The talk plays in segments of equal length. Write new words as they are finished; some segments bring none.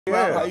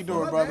Yeah, how you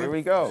doing, brother? Here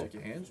we go. Shake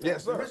your hands.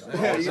 Yes, sir. What's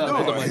How you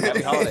up? doing?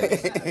 Happy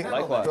holidays.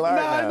 Likewise.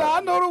 Nah, I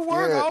know the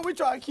work. Yeah. I always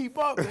try to keep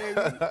up, baby.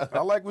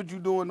 I like what you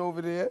doing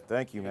over there.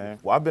 Thank you, man.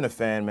 Well, I've been a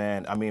fan,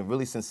 man. I mean,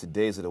 really since the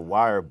days of The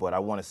Wire, but I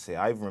want to say,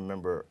 I even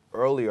remember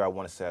earlier, I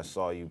want to say I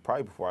saw you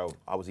probably before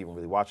I was even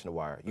really watching The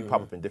Wire. You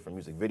pop up in different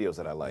music videos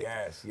that I like.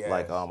 Yes, yes.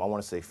 Like, I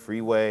want to say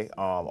Freeway,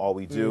 All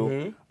We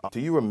Do. Do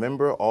you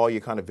remember all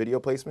your kind of video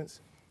placements?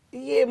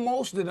 Yeah,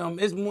 most of them.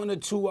 It's one or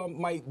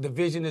two. The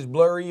vision is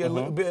blurry a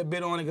little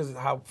bit on it because of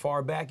how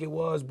far back it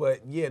was. But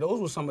yeah, those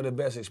were some of the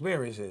best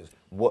experiences.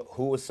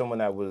 Who was someone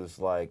that was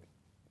like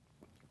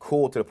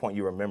cool to the point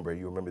you remember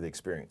the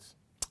experience?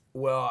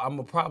 Well, I'm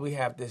gonna probably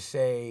have to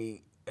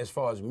say, as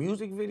far as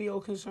music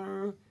video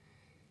concerned,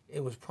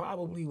 it was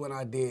probably when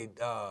I did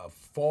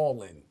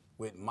Fallen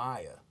with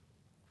Maya.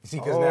 See,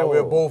 because now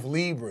we're both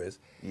Libras.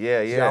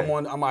 Yeah, See, yeah.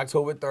 I'm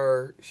October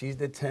 3rd. She's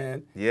the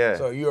 10th. Yeah.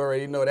 So you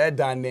already know that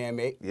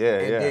dynamic. Yeah,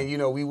 and yeah. then, you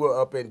know, we were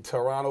up in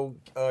Toronto,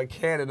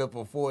 Canada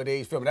for 4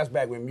 days filming. That's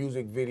back when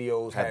music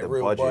videos had the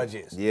real budget.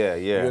 budgets. Yeah,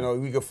 yeah. You know,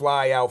 we could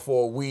fly out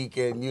for a week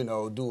and, you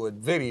know, do a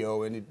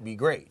video and it'd be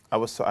great. I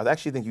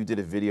actually think you did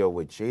a video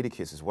with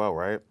Jadakiss as well,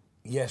 right?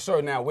 Yes, sir.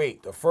 Now,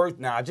 wait.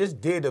 I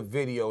just did a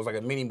video. It was like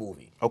a mini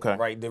movie. Okay.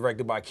 Right,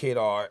 directed by Kid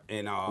Art,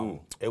 and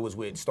it was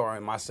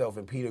starring myself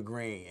and Peter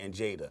Green and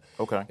Jada.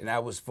 Okay. And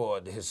that was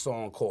for his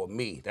song called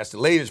Me. That's the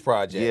latest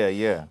project. Yeah,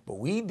 yeah. But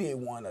we did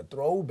one, a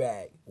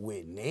throwback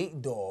with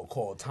Nate Dogg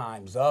called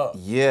Time's Up.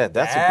 Yeah,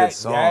 that's a good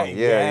song.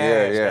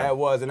 Yes, yeah. that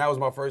was. And that was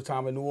my first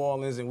time in New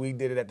Orleans, and we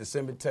did it at the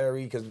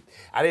cemetery because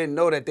I didn't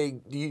know that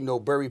they, you know,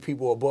 bury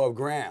people above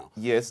ground.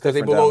 Yeah, it's because they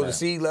different below down the there.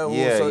 sea level.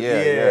 Yeah, so,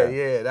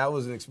 yeah. That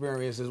was an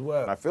experience as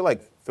well. I feel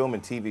like film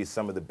and TV is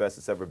some of the best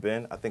it's ever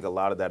been. I think a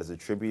lot of that is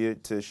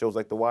attributed to shows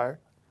like The Wire.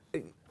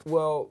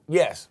 Well,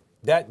 yes.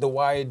 The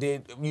Wire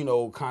did, you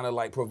know, kind of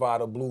like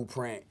provide a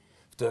blueprint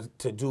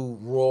to do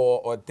raw,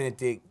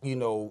 authentic, you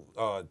know,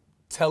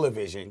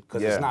 television,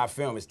 because it's not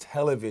film, it's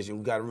television.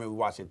 We got to remember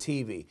watching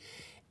TV.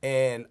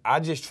 And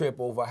I just trip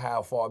over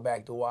how far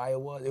back The Wire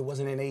was. It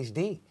wasn't in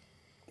HD.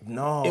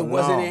 No, it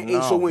wasn't in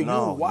HD. So when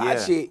you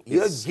watch it,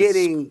 you're It's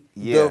getting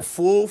the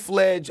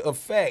full-fledged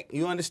effect.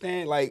 You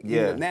understand? Like,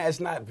 you know, now it's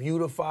not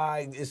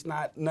beautified. It's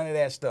not none of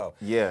that stuff.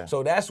 Yeah.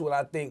 So that's what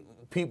I think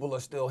people are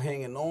still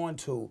hanging on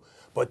to.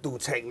 But through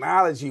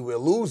technology, we're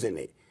losing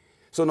it.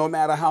 So no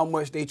matter how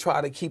much they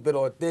try to keep it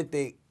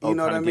authentic, you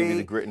know what I mean? Give you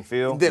the grit and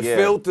feel? The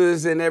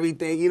filters and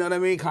everything, you know what I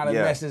mean? Kind of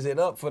messes it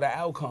up for the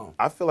outcome.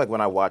 I feel like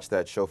when I watched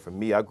that show, for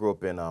me, I grew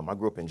up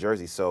in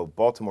Jersey, so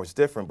Baltimore's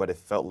different, but it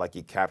felt like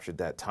it captured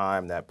that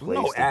time, that place,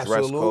 the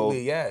dress code,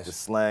 the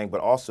slang,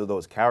 but also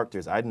those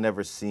characters. I'd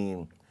never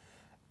seen,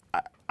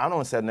 I don't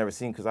want to say I'd never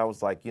seen because I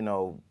was like, you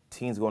know,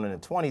 teens going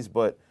into 20s,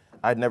 but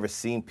I'd never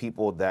seen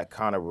people that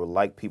kind of were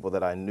like people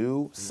that I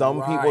knew,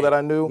 some people that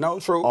I knew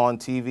on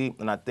TV,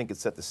 and I think it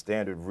set the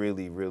standard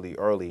really, really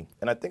early.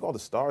 And I think all the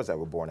stars that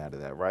were born out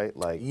of that, right?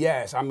 Like,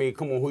 yes, I mean,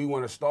 come on, who you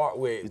want to start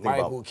with?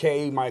 Michael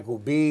K, Michael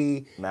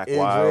B, Mac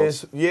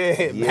Idris,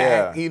 Wiles.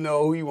 Mac, you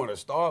know, who you want to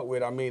start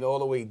with? I mean, all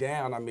the way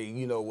down. I mean,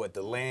 you know what,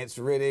 the Lance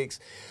Riddicks.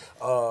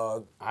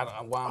 I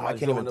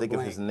can't even think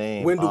of his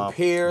name. Wendell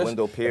Pierce.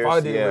 Wendell Pierce. If I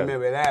didn't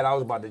remember that, I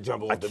was about to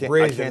jump off the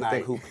bridge I can't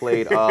think who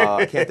played.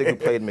 I can't think who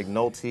played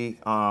McNulty.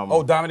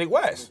 Dominic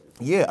West.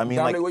 Yeah, I mean,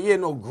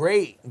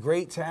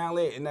 great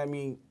talent, and I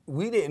mean,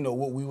 we didn't know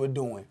what we were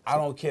doing. I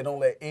don't care.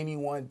 Don't let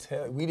anyone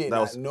tell. We did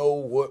not know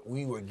what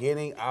we were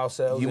getting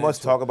ourselves. You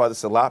must talk about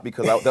this a lot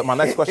because my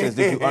next question is: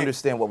 did you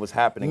understand what was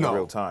happening in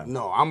real time?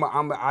 No, I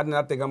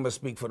think I'm gonna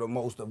speak for the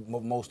most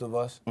of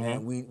us,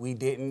 and we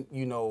didn't.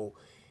 You know,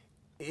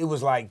 it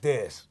was like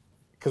this.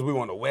 Because we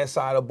were on the west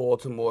side of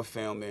Baltimore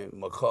filming,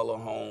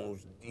 McCullough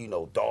Homes, you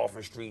know,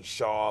 Dolphin Street,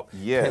 Sharp,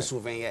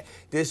 Pennsylvania.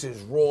 This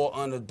is raw,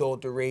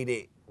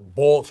 unadulterated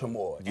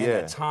Baltimore. In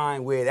a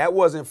time where that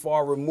wasn't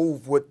far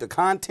removed with the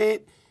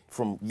content.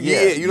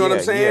 You know what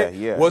I'm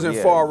saying? Wasn't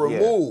far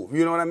removed.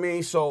 You know what I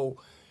mean? So,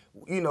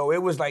 you know,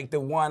 it was like the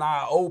one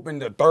eye open,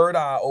 the third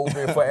eye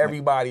open for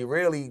everybody,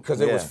 really,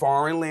 because it was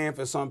foreign land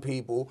for some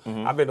people.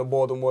 I've been to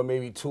Baltimore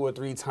maybe 2 or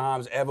 3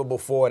 times ever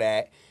before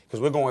that. Because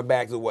we're going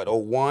back to what,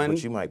 01?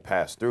 But you might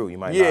pass through. You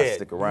might not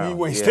stick around.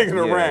 You ain't sticking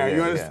around.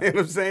 You understand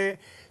what I'm saying?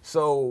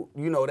 So,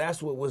 you know,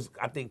 that's what was,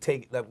 I think,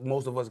 that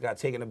most of us got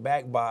taken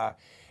aback by.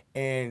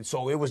 And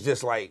so it was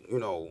just like, you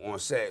know, on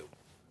set,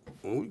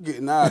 we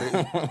getting out of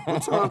here.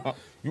 What time?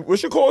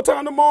 What's your call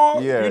time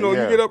tomorrow? You know,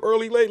 you get up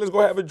early, late. Let's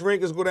go have a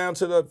drink. Let's go down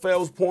to the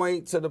Fells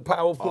Point, to the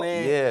power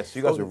plant. So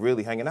you guys were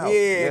really hanging out.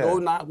 Go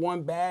knock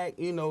one back,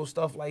 you know,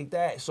 stuff like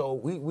that. So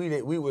we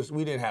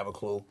didn't have a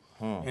clue.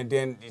 And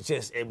then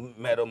it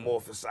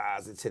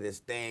metamorphosized into this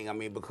thing. I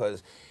mean,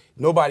 because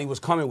nobody was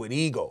coming with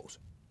egos.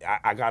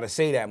 I gotta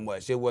say that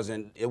much. It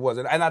wasn't,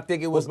 and I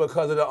think it was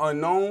because of the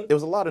unknown. There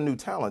was a lot of new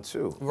talent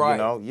too. Right. You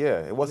know,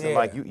 it wasn't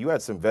like you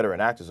had some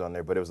veteran actors on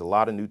there, but it was a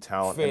lot of new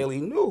talent. Fairly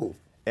new.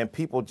 And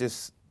people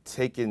just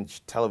taking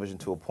television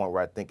to a point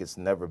where I think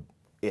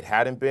it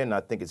hadn't been.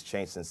 I think it's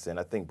changed since then.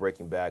 I think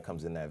Breaking Bad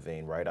comes in that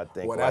vein, right? I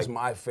think. Well, that's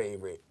my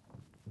favorite.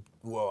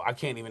 well, I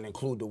can't even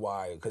include The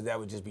Wire because that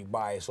would just be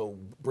biased. So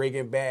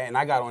Breaking Bad, and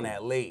I got on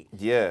that late.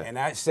 Yeah. And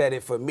that said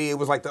it for me. It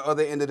was like the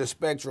other end of the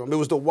spectrum. It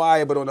was The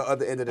Wire, but on the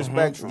other end of the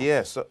spectrum.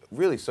 Yeah. So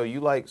really, so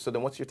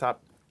then what's your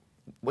top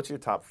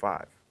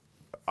 5?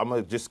 I'm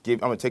gonna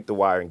take The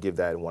Wire and give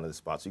that in one of the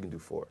spots. You can do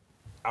 4.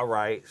 All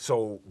right.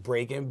 So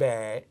Breaking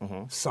Bad,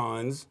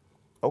 Sons.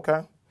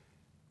 Okay.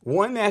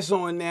 One that's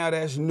on now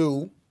that's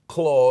new,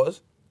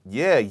 Claws.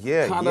 Yeah.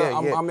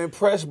 I'm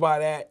impressed by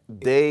that.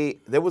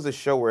 There was a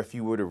show where if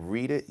you were to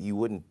read it, you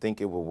wouldn't think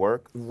it would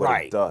work, but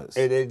right. it does.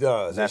 It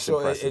does. That's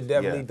impressive. It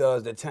definitely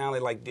does. The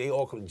talent, like they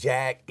all come,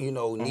 Jack,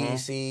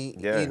 Niecy,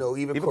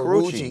 even Carucci.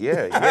 Carucci.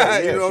 Yeah.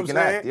 You know what I'm saying?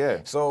 Act, yeah.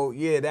 So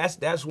yeah,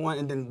 that's one,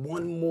 and then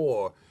one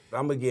more.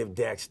 I'm gonna give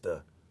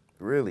Dexter.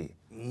 Really?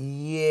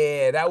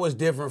 Yeah, that was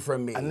different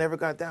from me. I never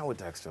got down with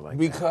Dexter like that.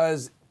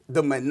 Because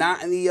the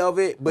monotony of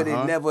it, but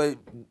it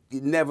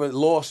never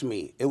lost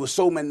me. It was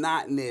so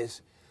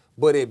monotonous.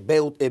 But it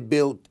built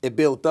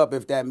up,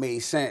 if that made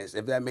sense,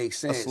 if that makes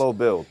sense. A slow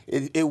build.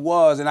 It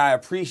was, and I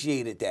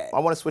appreciated that. I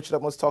want to switch it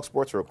up. Let's talk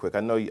sports real quick.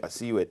 I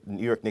see you at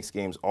New York Knicks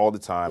games all the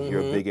time.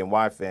 You're a big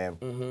NY fan.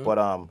 But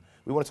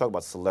we want to talk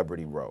about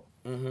Celebrity Row.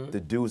 The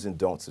do's and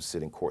don'ts of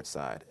sitting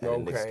courtside at a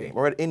Knicks game,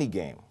 or at any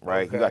game,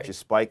 right? Okay. You got your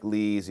Spike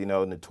Lees,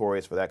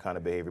 notorious for that kind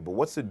of behavior. But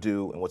what's a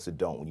do and what's a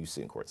don't when you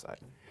sit in courtside?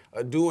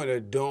 A do and a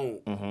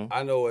don't.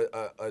 I know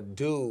a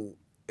do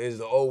is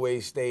to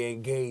always stay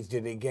engaged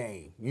in the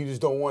game. You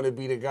just don't want to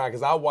be the guy,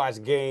 because I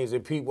watch games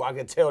and people, I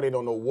can tell they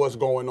don't know what's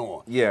going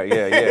on. Yeah.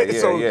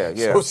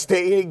 So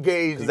stay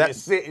engaged and you're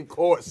sitting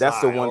courtside.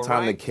 That's the one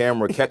time the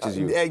camera catches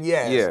you.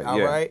 Yes,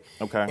 all right?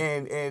 Okay.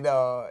 And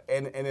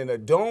then a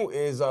don't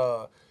is,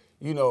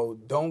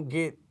 don't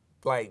get,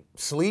 like,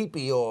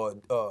 sleepy or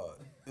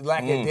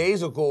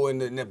lackadaisical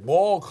and the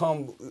ball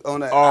come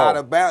on out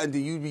of bounds and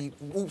then you be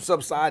oops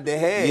upside the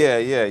head. Yeah.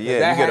 You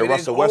get a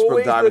Russell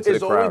Westbrook dive into the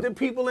crowd. It's always the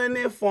people in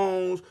their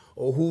phones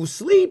or who's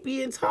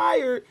sleepy and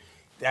tired.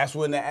 That's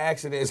when the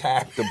accidents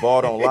happen. The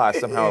ball don't lie.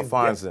 Somehow it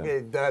finds them.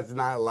 It does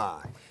not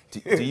lie.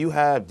 Do you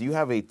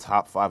have a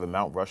top 5 in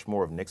Mount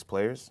Rushmore of Knicks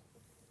players?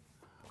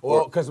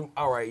 Well, because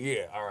all right.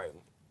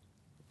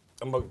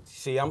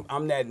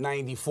 I'm that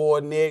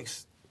 '94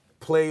 Knicks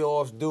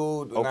playoffs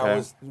dude, and I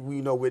was,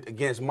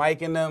 against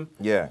Mike and them.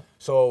 Yeah.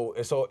 So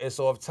it's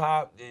off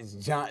top. It's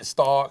John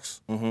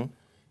Starks,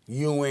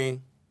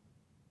 Ewing,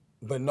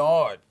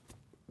 Bernard.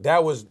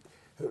 That was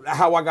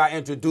how I got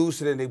introduced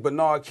to the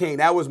Bernard King.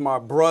 That was my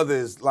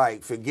brother's.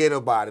 Like, forget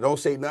about it. Don't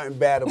say nothing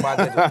bad about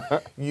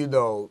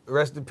that.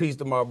 Rest in peace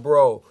to my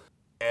bro,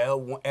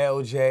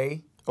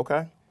 LJ.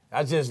 Okay.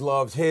 I just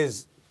loved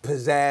his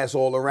pizzazz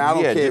all around.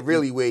 I don't care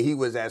really where he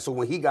was at. So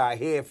when he got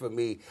here for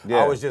me,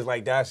 I was just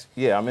like, that's...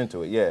 Yeah, I'm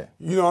into it, yeah.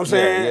 You know what I'm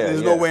saying?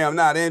 There's no way I'm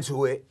not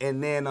into it.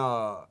 And then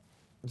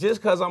just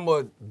because I'm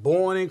a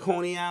born in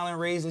Coney Island,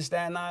 raised in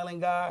Staten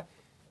Island guy,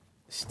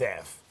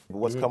 Steph.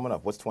 What's coming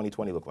up? What's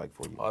 2020 look like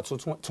for you? So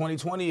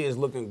 2020 is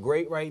looking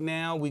great right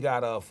now. We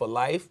got For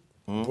Life,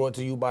 brought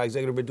to you by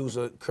executive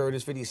producer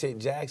Curtis 50 Cent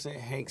Jackson,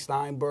 Hank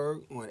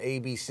Steinberg on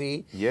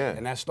ABC. Yeah.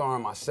 And that's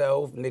starring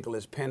myself,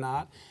 Nicholas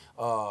Pennott,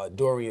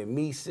 Dorian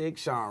Meesick,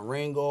 Sean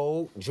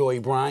Ringo, Joy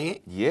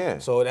Bryant. Yeah.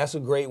 So that's a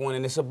great one,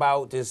 and it's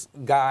about this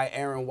guy,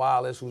 Aaron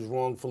Wallace, who's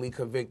wrongfully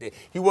convicted.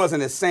 He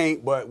wasn't a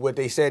saint, but what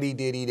they said he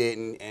did, he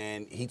didn't,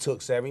 and he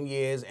took 7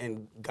 years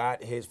and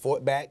got his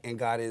foot back and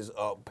got his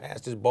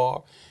passed his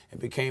bar and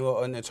became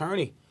an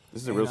attorney.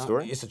 This is a real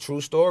story? It's a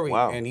true story.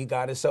 Wow. And he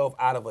got himself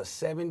out of a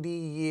 70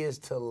 years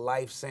to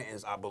life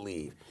sentence, I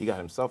believe. He got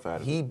himself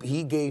out of it.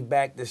 He gave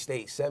back the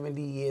state 70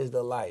 years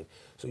to life.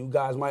 So you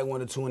guys might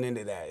want to tune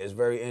into that. It's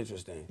very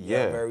interesting.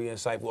 Yeah. Very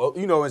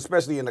insightful.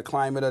 Especially in the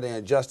climate of the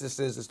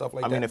injustices and stuff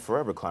like that. I mean, in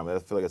forever climate, I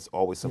feel like it's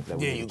always something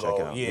that we need to check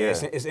out. Yeah,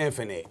 it's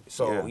infinite.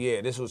 So,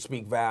 this will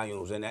speak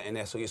volumes, and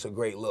that's it's a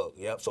great look.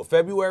 Yep. So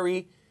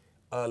February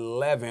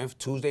 11th,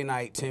 Tuesday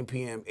night, 10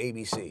 p.m.,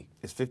 ABC.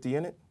 Is 50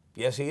 in it?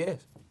 Yes, he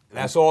is.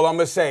 That's all I'm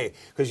going to say,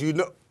 because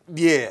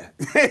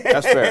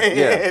That's fair,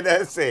 yeah.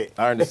 That's it.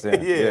 I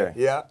understand,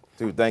 Yeah.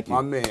 Dude, thank you.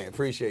 My man,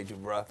 appreciate you,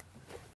 bro.